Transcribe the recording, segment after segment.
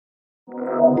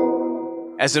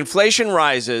As inflation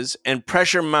rises and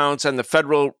pressure mounts on the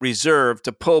Federal Reserve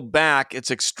to pull back its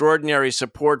extraordinary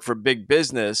support for big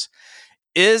business,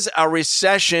 is a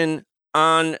recession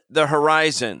on the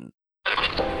horizon?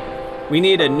 We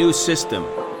need a new system.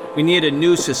 We need a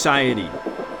new society.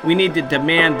 We need to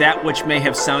demand that which may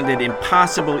have sounded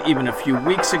impossible even a few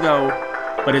weeks ago,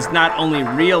 but is not only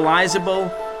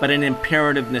realizable, but an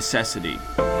imperative necessity.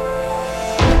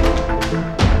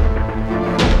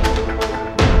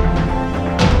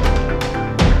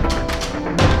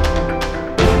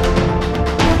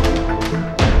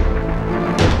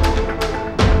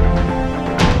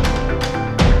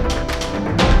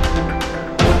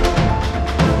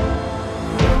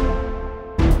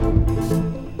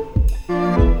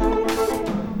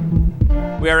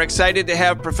 We are excited to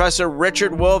have Professor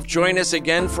Richard Wolff join us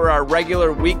again for our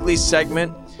regular weekly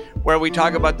segment where we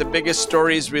talk about the biggest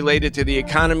stories related to the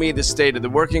economy, the state of the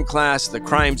working class, the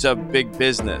crimes of big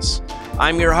business.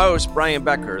 I'm your host, Brian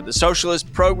Becker. The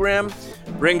Socialist Program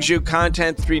brings you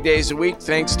content 3 days a week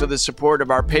thanks to the support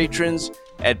of our patrons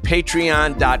at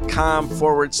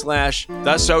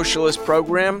patreon.com/The Socialist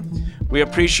Program. We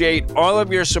appreciate all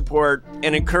of your support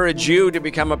and encourage you to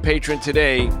become a patron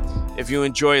today if you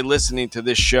enjoy listening to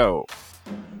this show.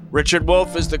 Richard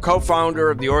Wolff is the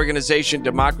co-founder of the organization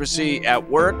Democracy at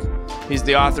Work. He's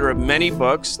the author of many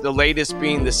books, the latest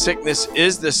being The Sickness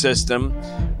is the System,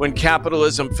 When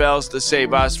Capitalism Fails to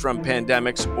Save Us from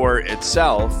Pandemics or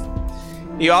Itself.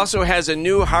 He also has a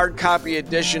new hard copy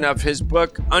edition of his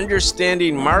book,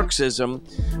 Understanding Marxism,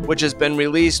 which has been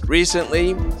released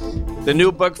recently. The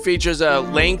new book features a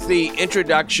lengthy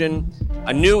introduction,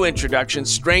 a new introduction,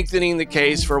 strengthening the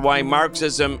case for why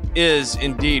Marxism is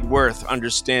indeed worth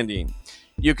understanding.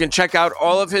 You can check out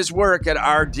all of his work at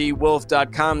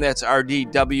rdwolff.com. That's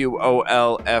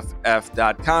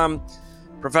rdwolff.com.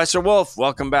 Professor Wolff,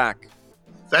 welcome back.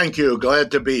 Thank you. Glad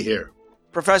to be here.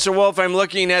 Professor Wolff, I'm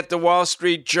looking at the Wall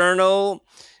Street Journal.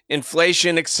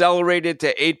 Inflation accelerated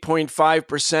to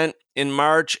 8.5% in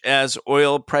March as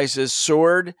oil prices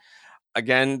soared.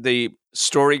 Again, the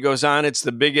story goes on. It's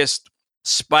the biggest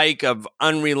spike of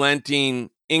unrelenting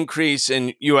increase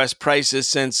in U.S. prices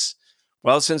since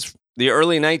the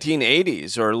early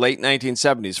 1980s or late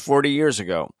 1970s, 40 years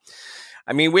ago.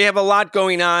 I mean, we have a lot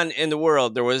going on in the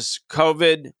world. There was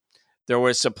COVID. There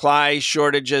were supply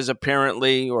shortages,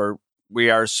 apparently, or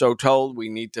we are so told. We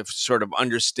need to sort of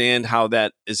understand how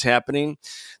that is happening.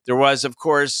 There was, of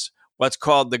course, what's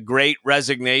called the Great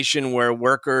Resignation, where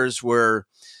workers were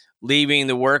leaving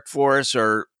the workforce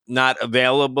or not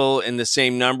available in the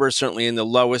same number, certainly in the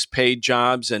lowest paid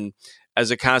jobs. And as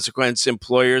a consequence,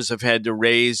 employers have had to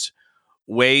raise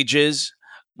wages.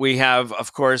 We have,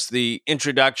 of course, the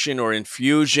introduction or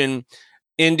infusion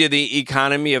into the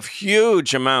economy of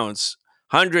huge amounts,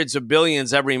 hundreds of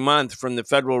billions every month from the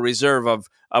Federal Reserve of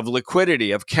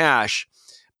liquidity, of cash,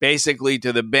 basically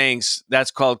to the banks.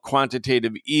 That's called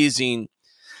quantitative easing.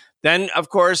 Then, of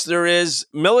course, there is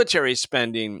military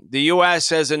spending. The U.S.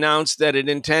 has announced that it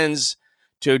intends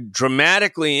to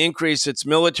dramatically increase its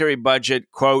military budget,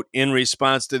 quote, in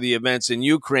response to the events in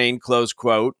Ukraine, close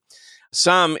quote.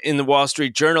 Some in the Wall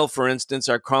Street Journal, for instance,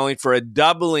 are calling for a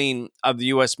doubling of the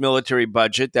U.S. military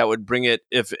budget. That would bring it,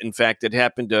 if in fact it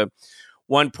happened, to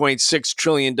 $1.6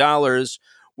 trillion.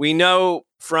 We know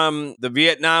from the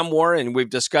Vietnam War, and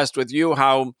we've discussed with you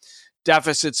how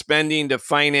deficit spending to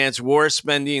finance war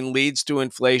spending leads to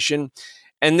inflation.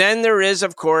 And then there is,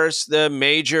 of course, the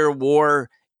major war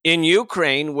in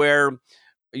Ukraine, where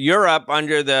Europe,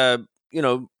 under the,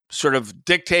 sort of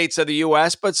dictates of the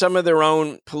U.S., but some of their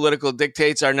own political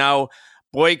dictates, are now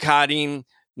boycotting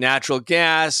natural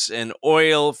gas and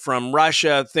oil from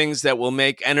Russia, things that will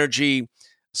make energy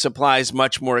supplies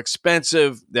much more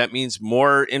expensive. That means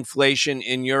more inflation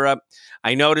in Europe.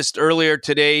 I noticed earlier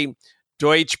today,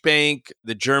 Deutsche Bank,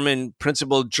 the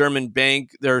principal German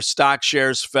bank, their stock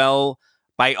shares fell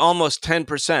by almost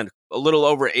 10%, a little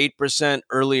over 8%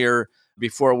 earlier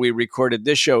before we recorded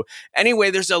this show.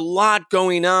 Anyway, there's a lot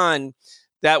going on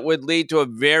that would lead to a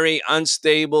very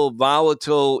unstable,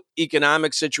 volatile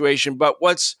economic situation. But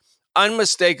what's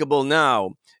unmistakable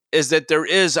now is that there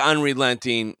is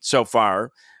unrelenting, so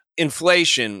far,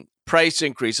 inflation, price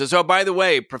increases. Oh, by the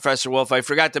way, Professor Wolff, I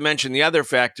forgot to mention the other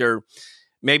factor,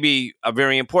 maybe a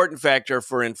very important factor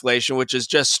for inflation, which is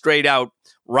just straight out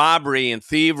robbery and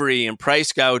thievery and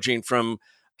price gouging from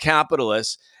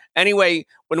capitalists. Anyway,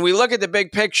 when we look at the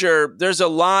big picture, there's a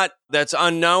lot that's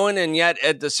unknown, and yet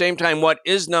at the same time, what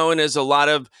is known is a lot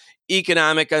of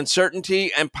economic uncertainty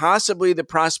and possibly the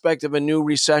prospect of a new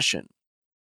recession.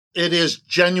 It is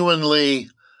genuinely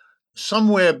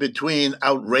somewhere between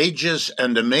outrageous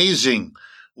and amazing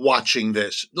watching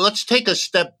this. Let's take a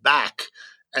step back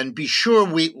and be sure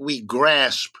we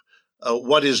grasp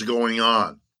what is going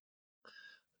on.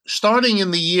 Starting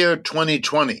in the year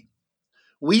 2020,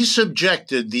 we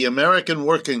subjected the American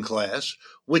working class,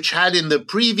 which had in the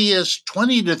previous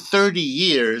 20 to 30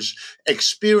 years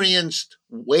experienced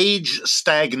wage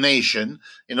stagnation.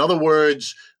 In other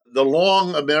words, the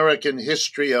long American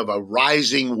history of a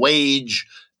rising wage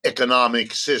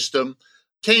economic system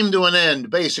came to an end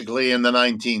basically in the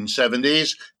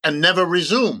 1970s and never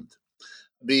resumed.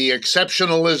 The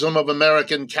exceptionalism of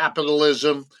American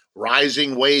capitalism,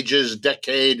 rising wages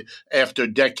decade after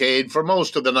decade for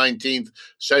most of the 19th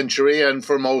century and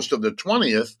for most of the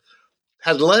 20th,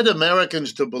 had led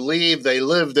Americans to believe they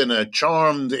lived in a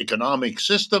charmed economic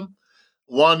system,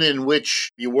 one in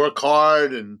which you work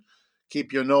hard and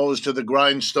keep your nose to the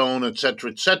grindstone, et cetera,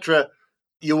 et cetera.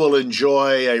 You will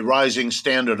enjoy a rising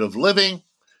standard of living.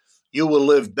 You will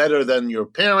live better than your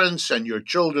parents, and your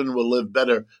children will live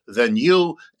better than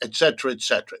you, et cetera, et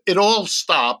cetera. It all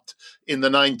stopped in the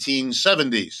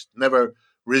 1970s, never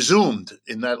resumed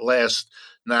in that last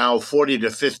now 40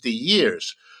 to 50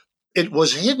 years. It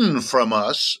was hidden from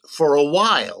us for a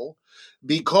while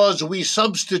because we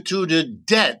substituted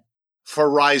debt for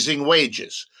rising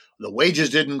wages. The wages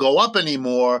didn't go up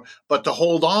anymore, but to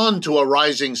hold on to a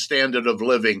rising standard of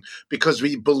living because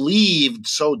we believed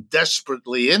so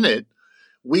desperately in it,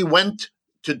 we went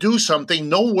to do something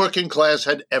no working class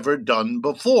had ever done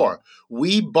before.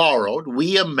 We borrowed,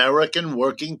 we American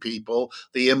working people,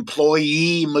 the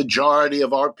employee majority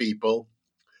of our people,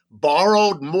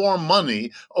 borrowed more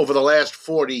money over the last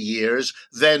 40 years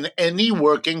than any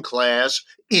working class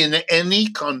in any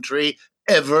country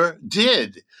ever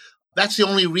did. That's the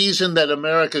only reason that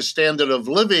America's standard of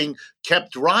living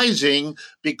kept rising,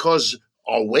 because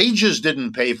our wages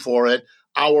didn't pay for it,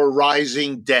 our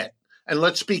rising debt. And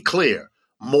let's be clear,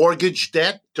 mortgage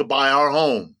debt to buy our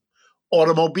home,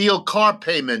 automobile car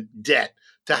payment debt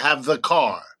to have the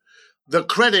car, the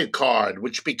credit card,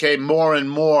 which became more and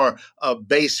more of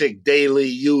basic daily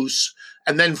use,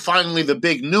 and then finally the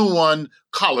big new one,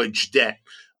 college debt.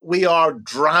 We are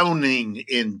drowning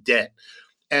in debt.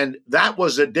 And that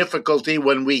was a difficulty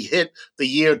when we hit the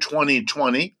year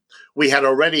 2020. We had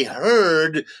already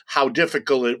heard how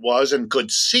difficult it was and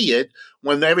could see it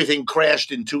when everything crashed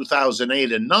in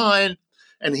 2008 and 9.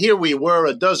 And here we were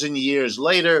a dozen years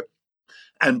later,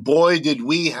 and boy, did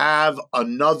we have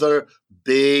another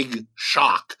big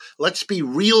shock. Let's be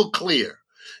real clear.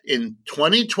 In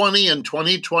 2020 and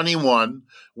 2021,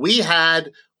 we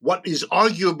had what is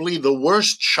arguably the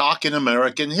worst shock in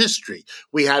American history.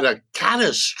 We had a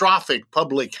catastrophic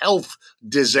public health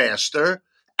disaster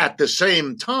at the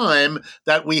same time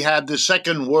that we had the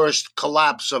second worst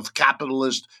collapse of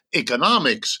capitalist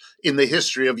economics in the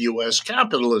history of U.S.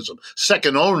 capitalism,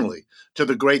 second only to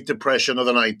the Great Depression of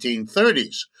the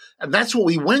 1930s. And that's what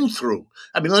we went through.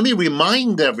 I mean, let me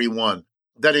remind everyone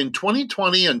that in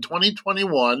 2020 and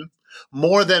 2021,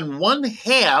 more than one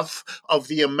half of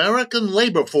the American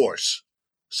labor force,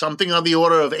 something on the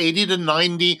order of 80 to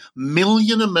 90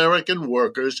 million American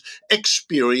workers,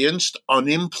 experienced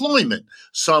unemployment,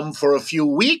 some for a few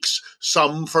weeks,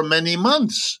 some for many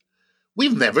months.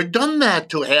 We've never done that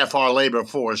to half our labor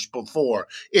force before.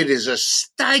 It is a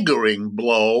staggering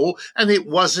blow, and it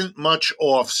wasn't much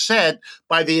offset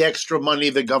by the extra money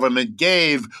the government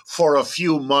gave for a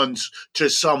few months to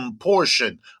some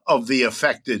portion of the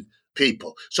affected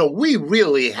people. So we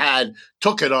really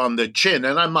took it on the chin.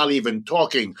 And I'm not even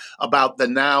talking about the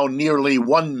now nearly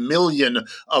 1 million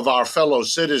of our fellow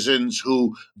citizens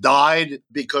who died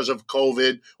because of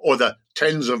COVID, or the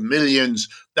tens of millions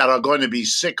that are going to be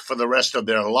sick for the rest of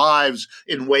their lives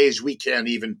in ways we can't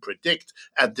even predict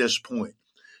at this point.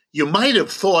 You might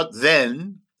have thought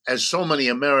then, as so many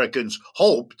Americans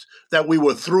hoped, that we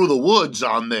were through the woods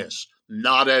on this.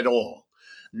 Not at all.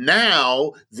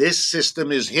 Now, this system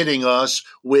is hitting us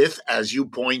with, as you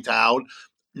point out,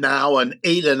 now an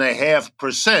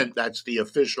 8.5%, that's the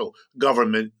official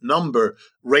government number,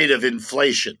 rate of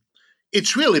inflation.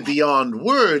 It's really beyond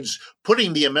words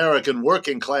putting the American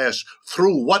working class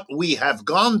through what we have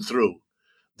gone through.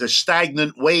 The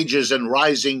stagnant wages and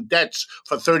rising debts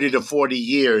for 30 to 40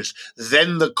 years,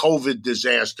 then the COVID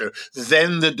disaster,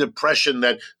 then the depression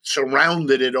that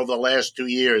surrounded it over the last 2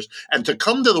 years. And to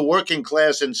come to the working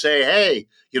class and say, hey,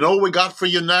 you know what we got for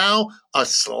you now? A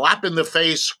slap in the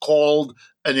face called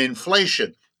an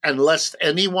inflation. And lest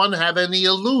anyone have any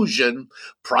illusion,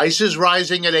 prices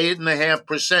rising at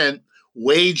 8.5%,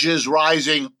 wages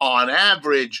rising on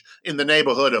average in the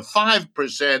neighborhood of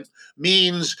 5%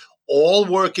 means all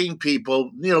working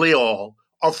people, nearly all,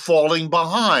 are falling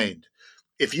behind.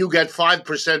 If you get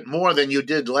 5% more than you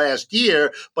did last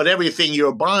year, but everything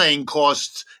you're buying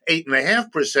costs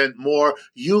 8.5% more,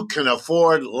 you can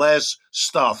afford less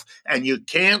stuff. And you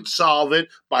can't solve it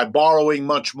by borrowing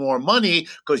much more money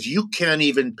because you can't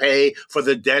even pay for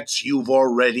the debts you've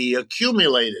already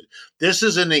accumulated. This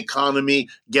is an economy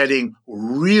getting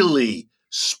really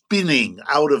spinning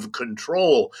out of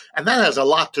control. And that has a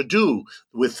lot to do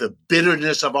with the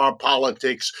bitterness of our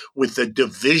politics, with the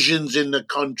divisions in the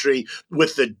country,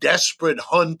 with the desperate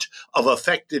hunt of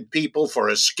affected people for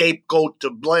a scapegoat to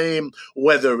blame,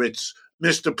 whether it's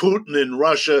Mr. Putin in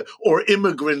Russia or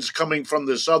immigrants coming from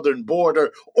the southern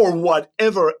border or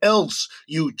whatever else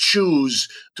you choose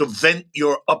to vent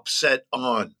your upset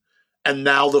on. And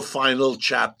now the final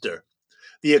chapter.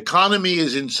 The economy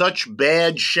is in such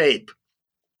bad shape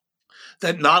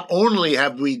that not only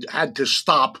have we had to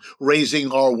stop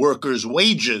raising our workers'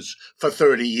 wages for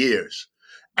 30 years,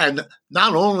 and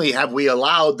not only have we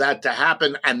allowed that to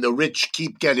happen and the rich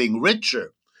keep getting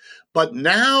richer, but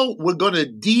now we're going to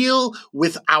deal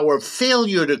with our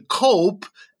failure to cope,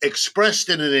 expressed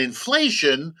in an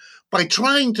inflation, by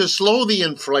trying to slow the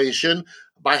inflation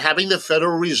by having the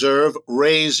Federal Reserve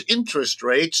raise interest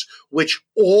rates, which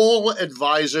all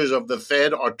advisors of the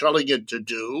Fed are telling it to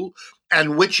do,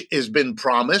 and which has been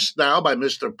promised now by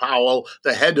Mr. Powell,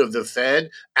 the head of the Fed,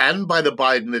 and by the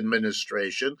Biden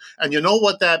administration. And you know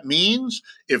what that means?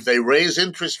 If they raise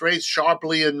interest rates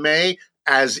sharply in May,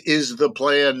 as is the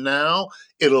plan now,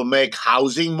 it'll make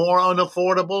housing more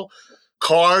unaffordable,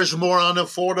 cars more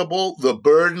unaffordable, the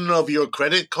burden of your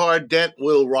credit card debt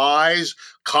will rise,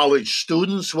 college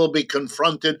students will be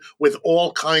confronted with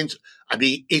all kinds. I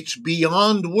mean, it's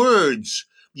beyond words.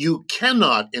 You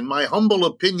cannot, in my humble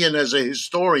opinion as a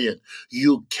historian,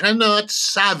 you cannot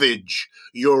savage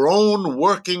your own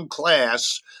working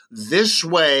class this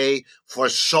way for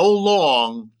so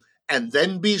long and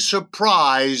then be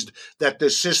surprised that the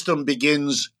system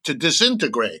begins to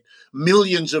disintegrate.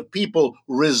 Millions of people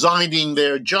resigning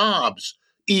their jobs,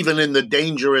 even in the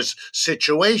dangerous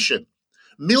situation.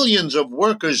 Millions of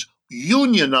workers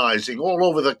unionizing all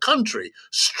over the country,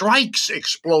 strikes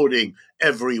exploding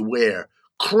everywhere.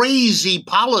 Crazy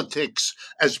politics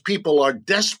as people are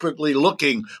desperately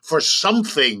looking for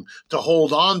something to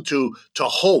hold on to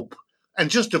hope. And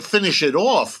just to finish it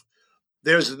off,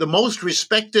 there's the most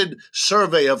respected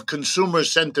survey of consumer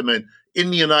sentiment in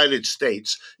the United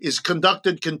States is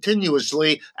conducted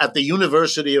continuously at the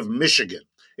University of Michigan.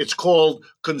 It's called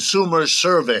Consumer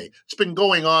Survey. It's been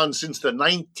going on since the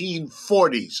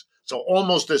 1940s, so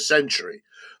almost a century.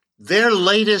 Their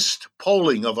latest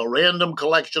polling of a random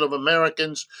collection of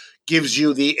Americans gives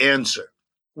you the answer.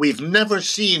 We've never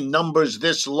seen numbers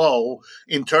this low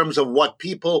in terms of what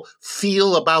people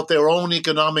feel about their own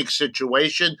economic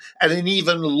situation, and an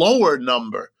even lower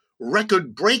number,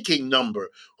 record-breaking number,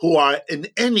 who are in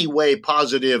any way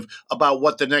positive about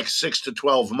what the next 6 to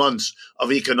 12 months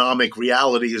of economic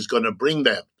reality is going to bring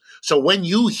them. So when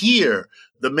you hear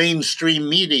the mainstream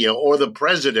media or the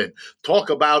president talk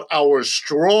about our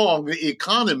strong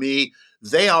economy,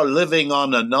 they are living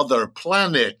on another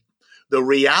planet. The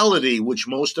reality, which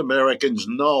most Americans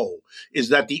know, is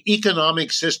that the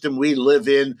economic system we live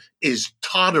in is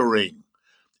tottering.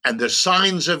 And the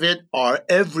signs of it are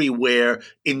everywhere,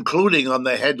 including on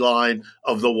the headline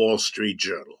of the Wall Street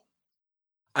Journal.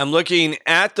 I'm looking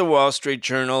at the Wall Street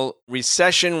Journal.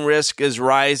 Recession risk is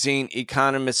rising,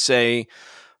 economists say.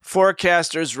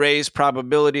 Forecasters raise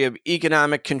probability of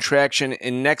economic contraction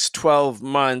in next 12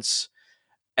 months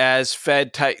as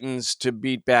Fed tightens to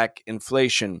beat back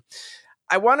inflation.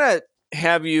 I want to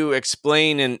have you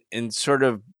explain in sort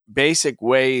of basic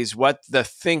ways what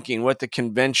the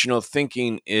conventional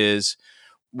thinking is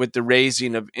with the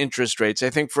raising of interest rates. I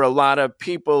think for a lot of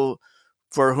people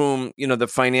for whom, the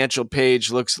financial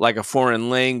page looks like a foreign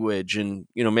language, and,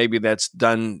 maybe that's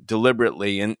done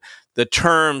deliberately. And the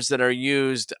terms that are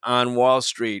used on Wall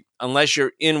Street, unless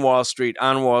you're in Wall Street,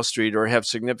 on Wall Street, or have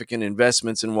significant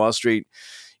investments in Wall Street,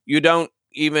 you don't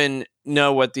even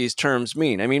know what these terms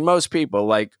mean. I mean, most people,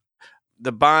 like,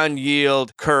 the bond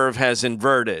yield curve has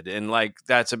inverted, and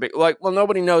that's a big, well,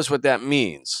 nobody knows what that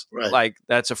means. Right.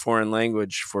 That's a foreign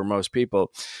language for most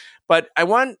people. But I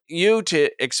want you to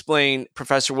explain,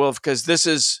 Professor Wolf, because this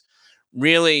is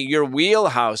really your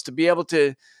wheelhouse, to be able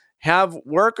to have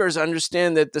workers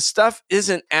understand that the stuff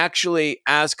isn't actually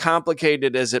as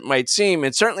complicated as it might seem.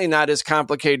 It's certainly not as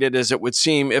complicated as it would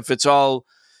seem if it's all,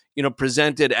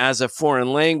 presented as a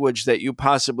foreign language that you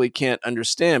possibly can't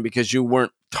understand because you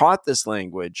weren't taught this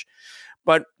language.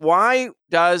 But why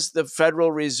does the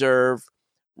Federal Reserve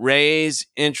raise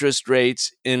interest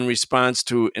rates in response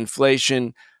to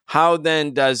inflation, how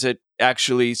then does it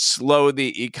actually slow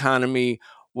the economy?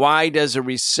 Why does a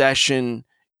recession,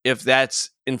 if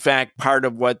that's in fact part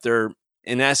of what they're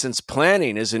in essence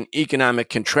planning, is an economic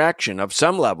contraction of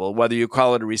some level, whether you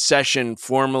call it a recession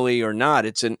formally or not?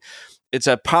 It's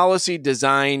a policy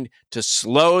designed to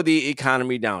slow the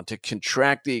economy down, to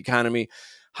contract the economy.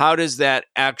 How does that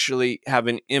actually have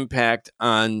an impact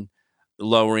on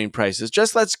lowering prices?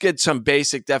 Just let's get some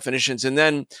basic definitions. And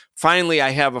then finally, I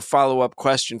have a follow-up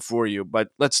question for you, but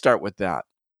let's start with that.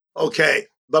 Okay.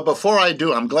 But before I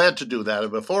do, I'm glad to do that.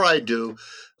 And before I do,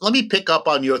 let me pick up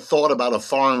on your thought about a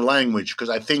foreign language, because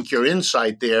I think your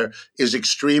insight there is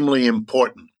extremely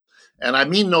important. And I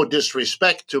mean no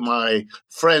disrespect to my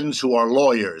friends who are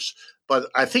lawyers, but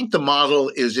I think the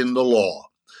model is in the law.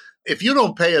 If you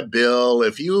don't pay a bill,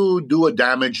 if you do a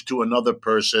damage to another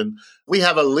person, we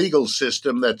have a legal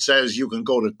system that says you can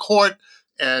go to court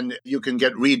and you can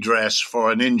get redress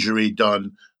for an injury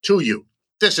done to you.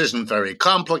 This isn't very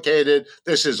complicated.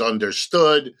 This is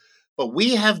understood. But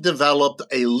we have developed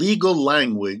a legal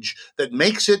language that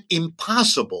makes it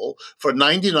impossible for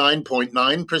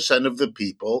 99.9% of the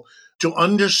people to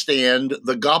understand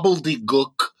the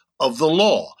gobbledygook of the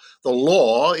law. The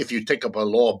law, if you take up a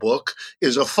law book,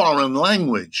 is a foreign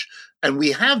language. And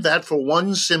we have that for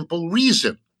one simple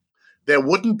reason. There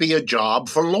wouldn't be a job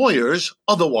for lawyers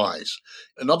otherwise.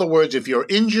 In other words, if you're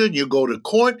injured, you go to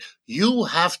court, you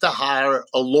have to hire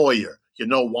a lawyer. You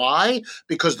know why?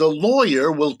 Because the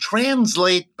lawyer will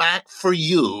translate back for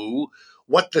you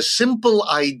what the simple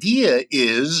idea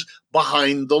is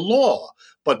behind the law.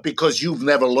 But because you've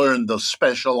never learned the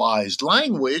specialized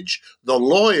language, the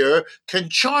lawyer can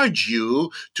charge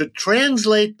you to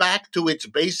translate back to its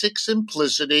basic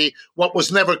simplicity what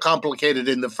was never complicated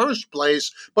in the first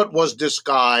place, but was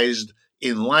disguised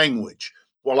in language.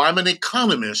 Well, I'm an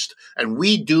economist, and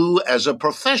we do as a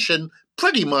profession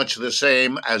pretty much the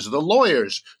same as the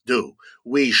lawyers do.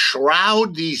 We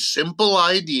shroud these simple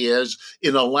ideas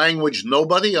in a language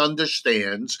nobody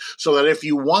understands, so that if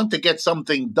you want to get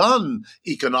something done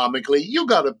economically, you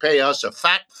got to pay us a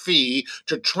fat fee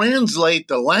to translate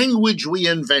the language we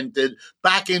invented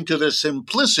back into the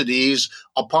simplicities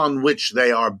upon which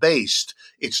they are based.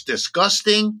 It's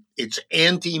disgusting. It's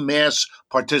anti-mass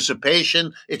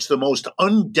participation. It's the most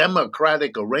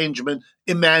undemocratic arrangement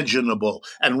imaginable.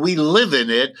 And we live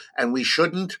in it, and we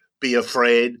shouldn't be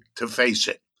afraid to face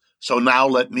it. So now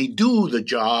let me do the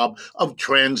job of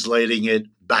translating it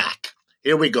back.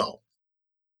 Here we go.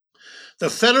 The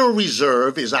Federal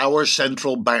Reserve is our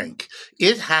central bank.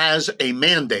 It has a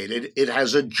mandate. It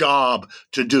has a job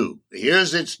to do.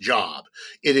 Here's its job.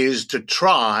 It is to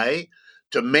try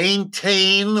to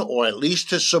maintain, or at least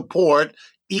to support,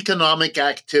 economic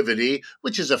activity,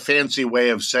 which is a fancy way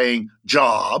of saying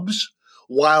jobs,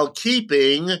 while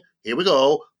keeping, here we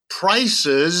go,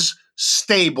 prices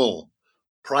stable.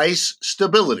 Price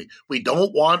stability. We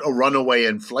don't want a runaway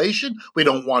inflation. We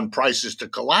don't want prices to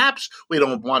collapse. We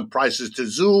don't want prices to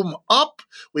zoom up.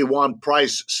 We want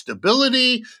price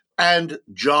stability and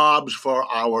jobs for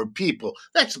our people.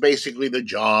 That's basically the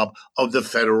job of the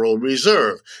Federal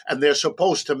Reserve. And they're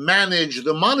supposed to manage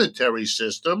the monetary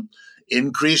system,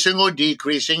 increasing or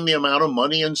decreasing the amount of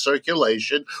money in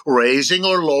circulation, raising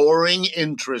or lowering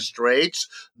interest rates,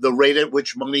 the rate at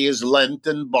which money is lent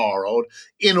and borrowed,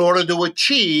 in order to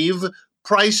achieve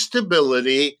price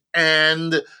stability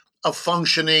and a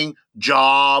functioning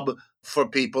job for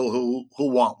people who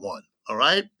want one. All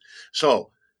right? So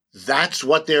that's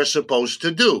what they're supposed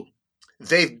to do.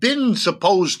 They've been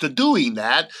supposed to doing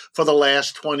that for the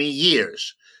last 20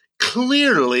 years.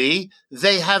 Clearly,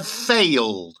 they have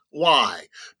failed. Why?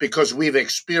 Because we've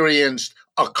experienced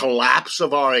a collapse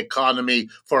of our economy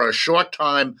for a short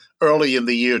time early in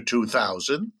the year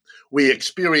 2000. We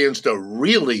experienced a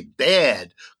really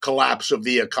bad collapse of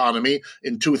the economy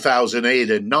in 2008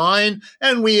 and 9,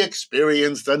 and we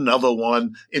experienced another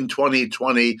one in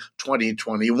 2020,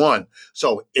 2021.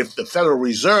 So if the Federal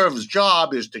Reserve's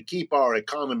job is to keep our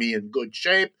economy in good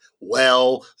shape,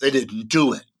 well, they didn't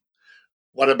do it.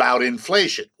 What about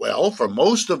inflation? Well, for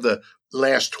most of the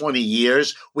last 20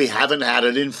 years, we haven't had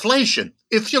an inflation.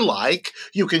 If you like,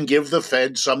 you can give the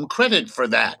Fed some credit for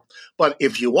that. But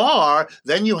if you are,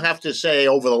 then you have to say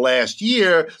over the last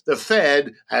year, the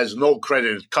Fed has no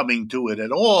credit coming to it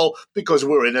at all because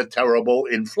we're in a terrible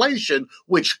inflation,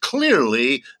 which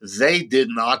clearly they did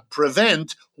not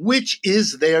prevent, which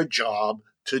is their job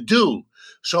to do.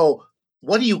 So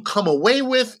what do you come away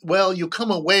with? Well, you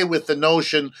come away with the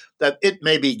notion that it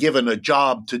may be given a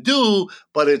job to do,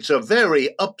 but it's a very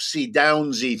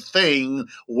upsy-downsy thing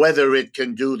whether it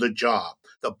can do the job.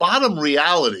 The bottom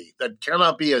reality that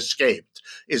cannot be escaped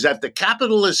is that the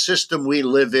capitalist system we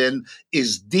live in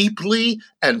is deeply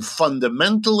and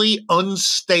fundamentally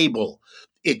unstable.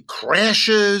 It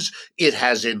crashes, it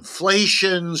has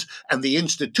inflations, and the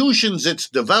institutions it's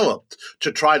developed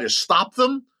to try to stop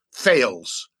them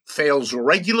fails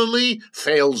regularly,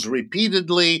 fails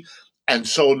repeatedly. And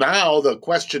so now the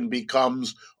question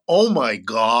becomes, oh my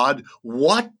God,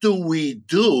 what do we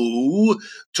do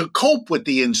to cope with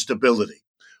the instability?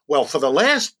 Well, for the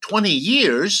last 20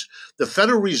 years, the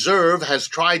Federal Reserve has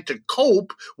tried to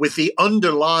cope with the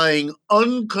underlying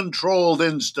uncontrolled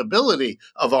instability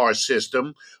of our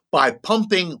system by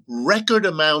pumping record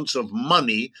amounts of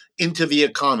money into the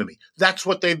economy. That's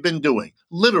what they've been doing,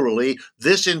 literally,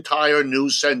 this entire new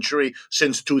century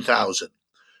since 2000.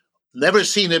 Never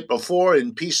seen it before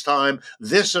in peacetime.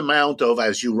 This amount of,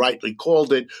 as you rightly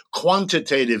called it,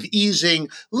 quantitative easing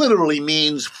literally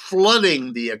means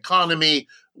flooding the economy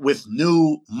with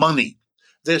new money.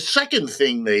 The second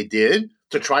thing they did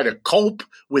to try to cope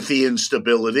with the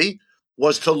instability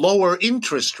was to lower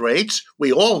interest rates.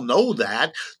 We all know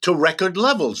that, to record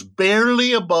levels,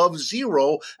 barely above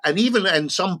zero, and even at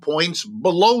some points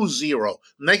below zero,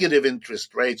 negative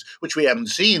interest rates, which we haven't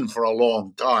seen for a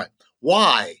long time.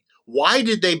 Why? Why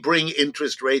did they bring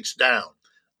interest rates down?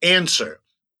 Answer: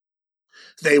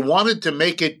 they wanted to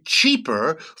make it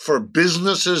cheaper for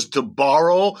businesses to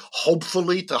borrow,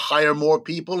 hopefully to hire more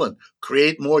people and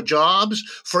create more jobs,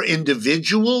 for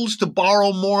individuals to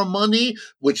borrow more money,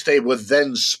 which they would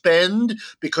then spend,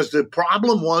 because the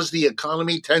problem was the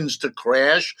economy tends to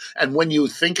crash. And when you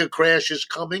think a crash is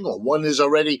coming or one is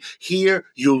already here,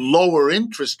 you lower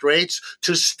interest rates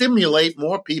to stimulate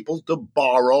more people to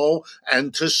borrow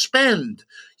and to spend.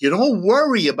 You don't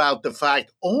worry about the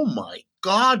fact, oh my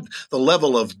God, the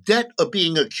level of debt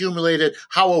being accumulated,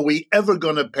 how are we ever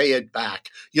going to pay it back?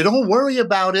 You don't worry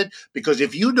about it, because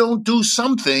if you don't do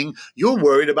something, you're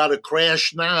worried about a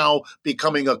crash now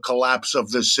becoming a collapse of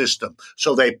the system.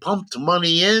 So they pumped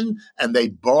money in and they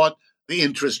brought the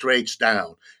interest rates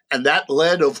down. And that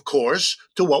led, of course,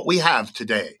 to what we have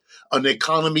today. An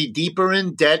economy deeper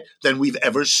in debt than we've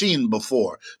ever seen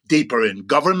before. Deeper in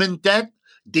government debt,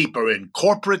 deeper in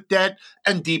corporate debt,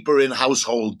 and deeper in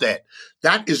household debt.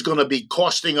 That is going to be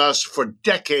costing us for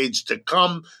decades to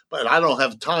come, but I don't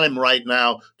have time right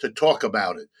now to talk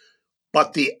about it.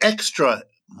 But the extra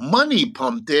money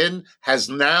pumped in has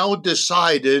now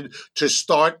decided to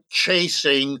start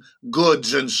chasing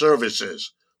goods and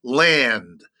services,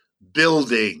 land,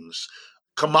 buildings,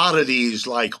 commodities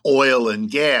like oil and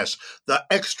gas. The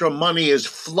extra money is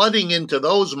flooding into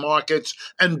those markets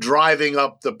and driving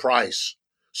up the price.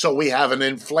 So we have an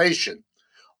inflation.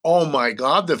 Oh my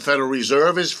God, the Federal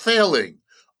Reserve is failing.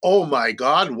 Oh my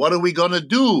God, what are we going to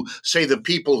do? Say the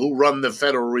people who run the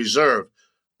Federal Reserve,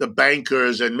 the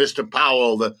bankers and Mr.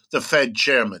 Powell, the Fed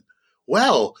chairman.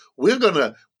 Well, we're going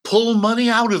to pull money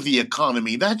out of the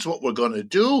economy. That's what we're going to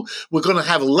do. We're going to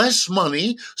have less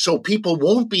money so people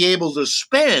won't be able to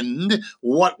spend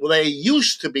what they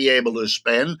used to be able to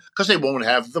spend because they won't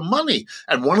have the money.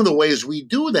 And one of the ways we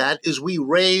do that is we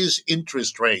raise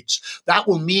interest rates. That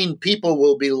will mean people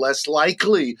will be less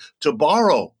likely to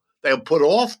borrow. They'll put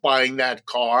off buying that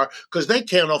car because they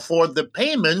can't afford the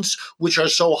payments, which are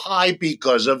so high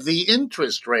because of the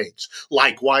interest rates.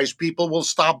 Likewise, people will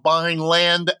stop buying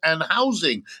land and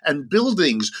housing and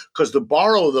buildings because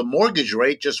the mortgage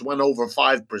rate just went over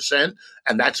 5%,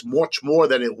 and that's much more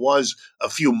than it was a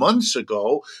few months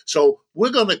ago. So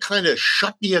we're going to kind of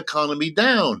shut the economy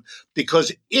down,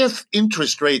 because if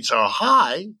interest rates are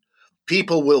high,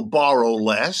 people will borrow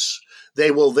less. They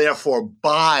will therefore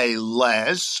buy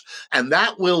less, and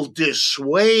that will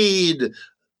dissuade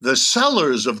the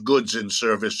sellers of goods and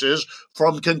services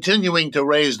from continuing to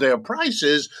raise their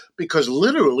prices, because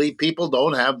literally people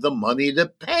don't have the money to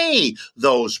pay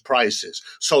those prices.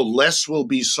 So less will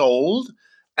be sold,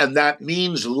 and that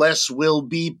means less will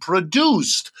be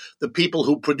produced. The people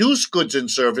who produce goods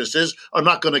and services are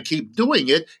not going to keep doing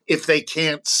it if they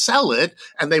can't sell it,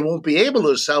 and they won't be able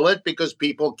to sell it because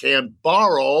people can't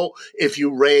borrow if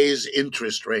you raise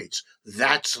interest rates.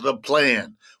 That's the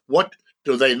plan. What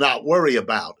do they not worry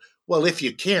about? Well, if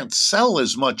you can't sell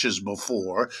as much as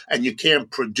before and you can't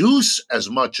produce as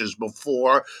much as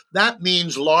before, that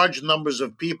means large numbers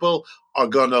of people are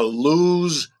going to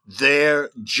lose their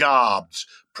jobs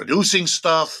producing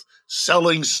stuff,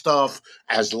 selling stuff.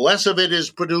 As less of it is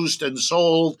produced and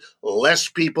sold, less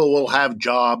people will have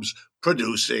jobs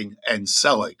producing and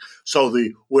selling. So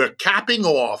we're capping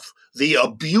off the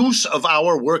abuse of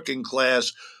our working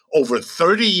class over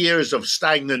 30 years of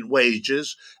stagnant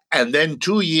wages and then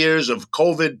 2 years of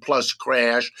COVID plus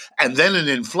crash, and then an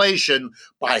inflation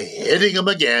by hitting them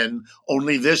again,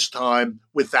 only this time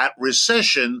with that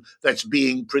recession that's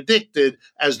being predicted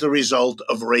as the result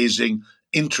of raising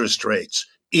interest rates.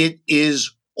 It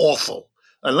is awful.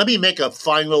 And let me make a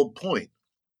final point.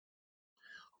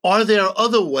 Are there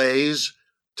other ways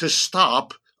to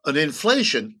stop an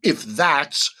inflation if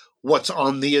that's what's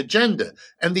on the agenda?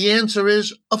 And the answer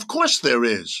is, of course there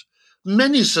is.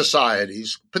 Many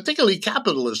societies, particularly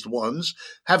capitalist ones,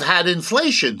 have had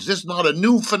inflations. This is not a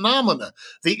new phenomenon.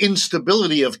 The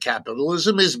instability of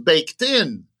capitalism is baked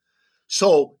in.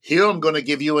 So here I'm going to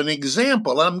give you an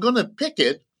example. I'm going to pick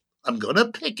it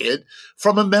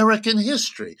from American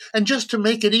history. And just to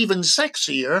make it even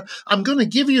sexier, I'm going to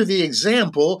give you the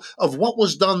example of what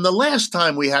was done the last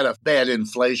time we had a bad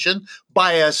inflation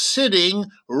by a sitting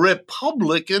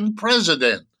Republican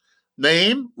president.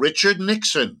 Name, Richard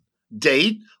Nixon.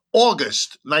 Date,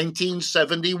 August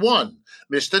 1971.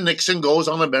 Mr. Nixon goes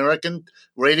on American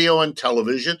radio and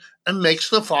television and makes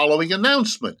the following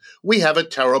announcement. We have a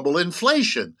terrible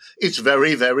inflation. It's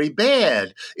very, very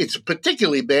bad. It's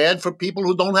particularly bad for people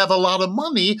who don't have a lot of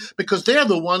money because they're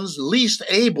the ones least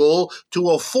able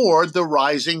to afford the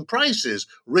rising prices.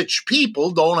 Rich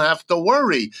people don't have to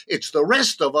worry. It's the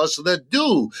rest of us that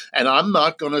do. And I'm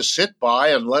not going to sit by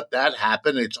and let that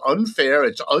happen. It's unfair.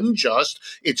 It's unjust.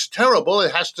 It's terrible.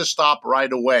 It has to stop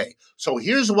right away. So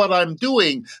here's what I'm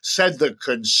doing, said the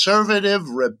conservative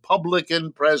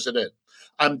Republican president.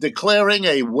 I'm declaring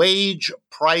a wage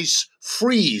price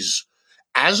freeze.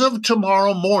 As of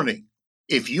tomorrow morning,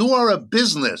 if you are a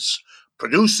business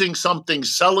producing something,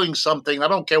 selling something, I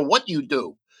don't care what you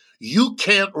do, you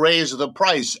can't raise the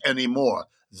price anymore.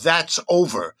 That's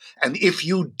over. And if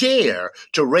you dare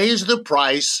to raise the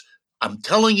price, I'm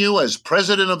telling you, as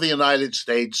President of the United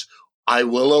States, I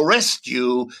will arrest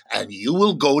you and you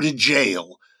will go to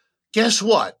jail. Guess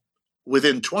what?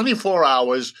 Within 24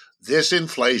 hours, this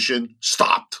inflation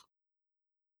stopped.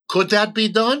 Could that be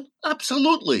done?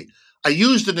 Absolutely. I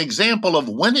used an example of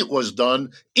when it was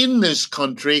done in this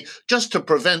country just to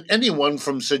prevent anyone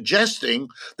from suggesting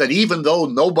that even though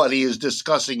nobody is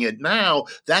discussing it now,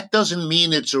 that doesn't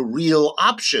mean it's a real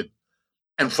option.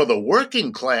 And for the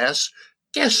working class,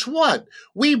 guess what?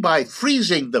 We, by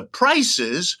freezing the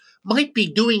prices, might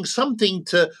be doing something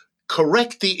to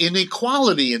correct the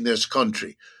inequality in this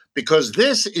country, because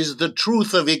this is the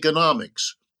truth of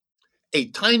economics. A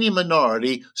tiny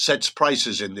minority sets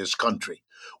prices in this country.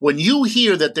 When you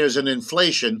hear that there's an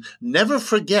inflation, never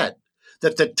forget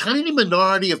that the tiny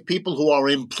minority of people who are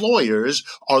employers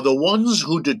are the ones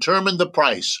who determine the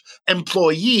price.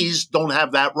 Employees don't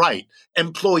have that right.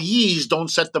 Employees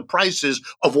don't set the prices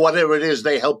of whatever it is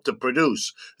they help to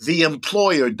produce. The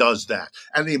employer does that.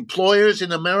 And the employers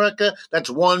in America, that's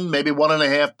 1, maybe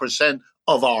 1.5%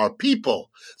 of our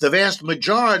people. The vast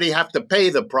majority have to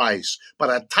pay the price, but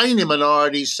a tiny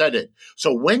minority set it.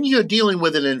 So when you're dealing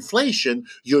with an inflation,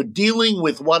 you're dealing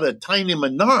with what a tiny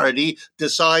minority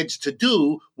decides to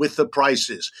do with the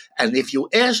prices. And if you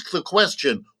ask the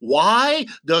question, why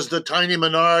does the tiny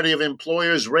minority of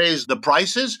employers raise the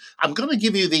prices? I'm going to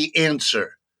give you the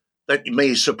answer that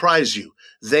may surprise you.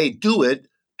 They do it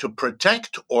to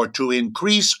protect or to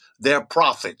increase their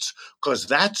profits, because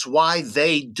that's why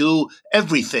they do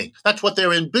everything. That's what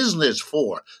they're in business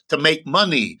for, to make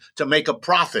money, to make a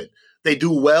profit. They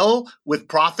do well with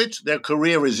profits, their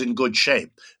career is in good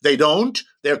shape. They don't,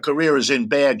 their career is in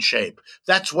bad shape.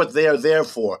 That's what they're there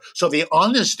for. So the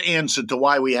honest answer to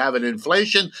why we have an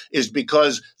inflation is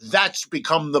because that's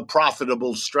become the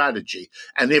profitable strategy.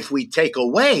 And if we take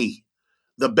away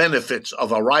the benefits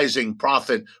of a rising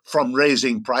profit from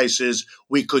raising prices,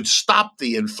 we could stop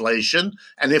the inflation.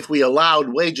 And if we allowed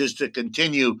wages to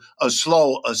continue a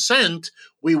slow ascent,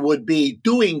 we would be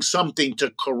doing something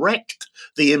to correct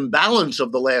the imbalance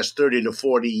of the last 30 to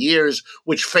 40 years,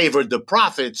 which favored the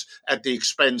profits at the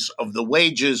expense of the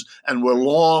wages. And we're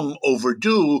long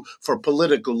overdue for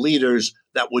political leaders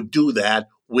that would do that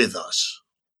with us.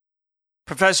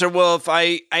 Professor Wolff,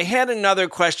 I had another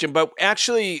question, but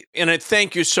actually, and I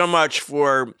thank you so much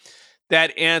for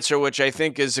that answer, which I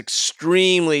think is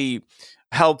extremely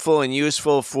helpful and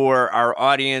useful for our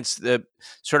audience. The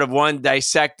sort of one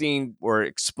dissecting or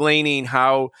explaining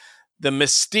how the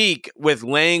mystique with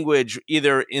language,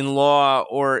 either in law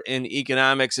or in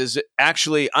economics, is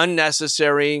actually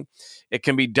unnecessary. It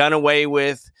can be done away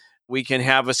with. We can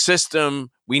have a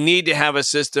system. We need to have a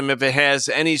system, if it has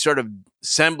any sort of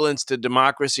semblance to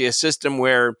democracy, a system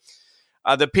where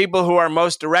the people who are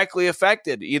most directly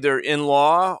affected, either in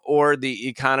law or the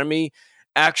economy,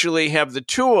 actually have the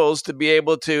tools to be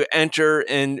able to enter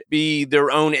and be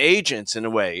their own agents in a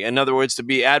way. In other words, to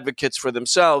be advocates for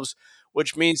themselves,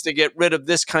 which means to get rid of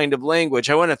this kind of language.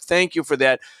 I want to thank you for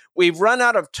that. We've run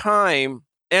out of time,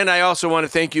 and I also want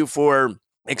to thank you for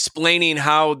explaining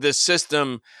how the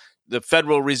system, the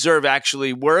Federal Reserve,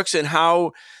 actually works and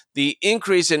how the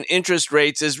increase in interest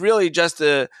rates is really just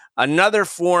another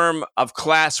form of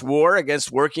class war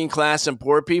against working class and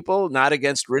poor people, not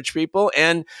against rich people,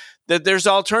 and that there's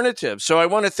alternatives. So I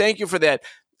want to thank you for that.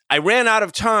 I ran out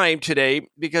of time today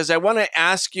because I want to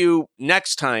ask you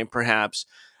next time, perhaps,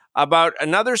 about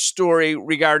another story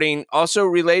regarding, also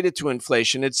related to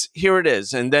inflation. Here it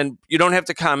is, and then you don't have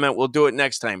to comment. We'll do it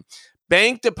next time.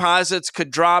 Bank deposits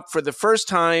could drop for the first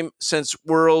time since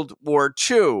World War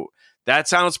II. That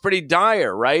sounds pretty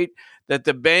dire, right? That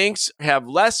the banks have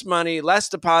less money, less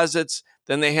deposits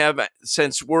than they have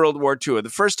since World War II. The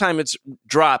first time it's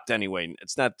dropped anyway.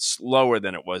 It's not lower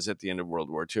than it was at the end of World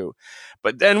War II.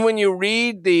 But then when you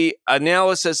read the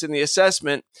analysis and the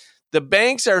assessment, the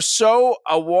banks are so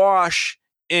awash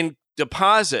in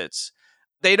deposits,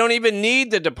 they don't even need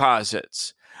the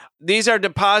deposits. These are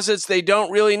deposits they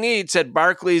don't really need, said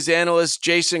Barclays analyst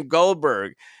Jason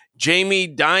Goldberg. Jamie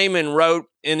Dimon wrote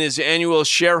in his annual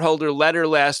shareholder letter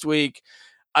last week,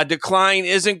 a decline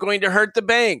isn't going to hurt the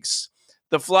banks.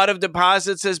 The flood of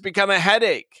deposits has become a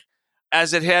headache,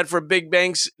 as it had for big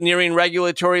banks nearing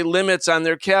regulatory limits on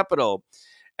their capital.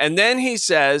 And then he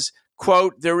says,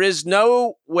 quote, there is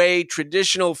no way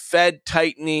traditional Fed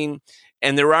tightening,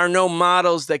 and there are no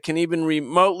models that can even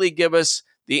remotely give us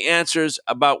the answers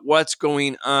about what's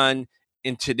going on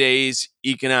in today's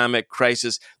economic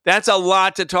crisis. That's a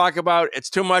lot to talk about. It's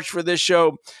too much for this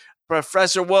show.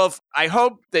 Professor Wolff, I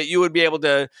hope that you would be able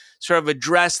to sort of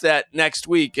address that next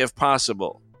week if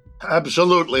possible.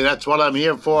 Absolutely. That's what I'm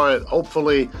here for,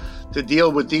 hopefully to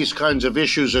deal with these kinds of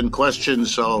issues and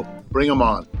questions. So bring them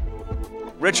on.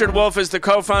 Richard Wolff is the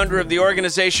co-founder of the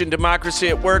organization Democracy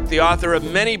at Work, the author of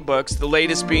many books, the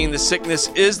latest being The Sickness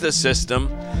is the System,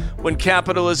 When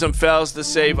Capitalism Fails to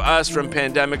Save Us from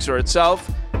Pandemics or Itself.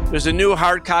 There's a new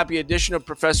hard copy edition of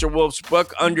Professor Wolff's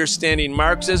book, Understanding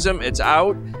Marxism. It's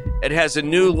out. It has a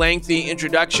new lengthy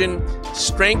introduction,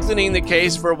 strengthening the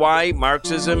case for why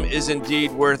Marxism is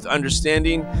indeed worth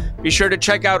understanding. Be sure to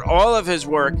check out all of his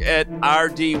work at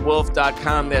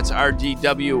rdwolff.com. That's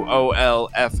rdwolff.com.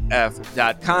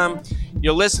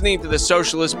 You're listening to The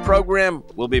Socialist Program.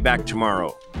 We'll be back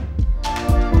tomorrow.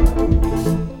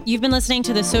 You've been listening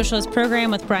to The Socialist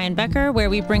Program with Brian Becker, where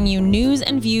we bring you news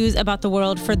and views about the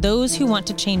world for those who want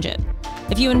to change it.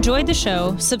 If you enjoyed the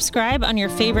show, subscribe on your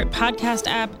favorite podcast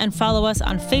app and follow us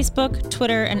on Facebook,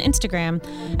 Twitter, and Instagram,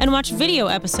 and watch video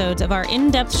episodes of our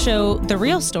in-depth show, The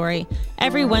Real Story,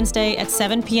 every Wednesday at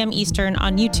 7 p.m. Eastern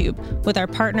on YouTube with our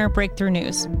partner Breakthrough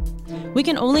News. We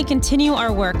can only continue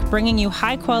our work bringing you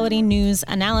high-quality news,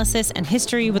 analysis, and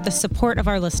history with the support of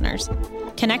our listeners.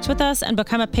 Connect with us and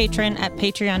become a patron at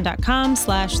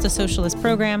patreon.com/The Socialist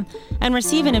Program and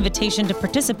receive an invitation to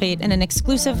participate in an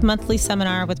exclusive monthly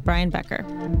seminar with Brian Becker.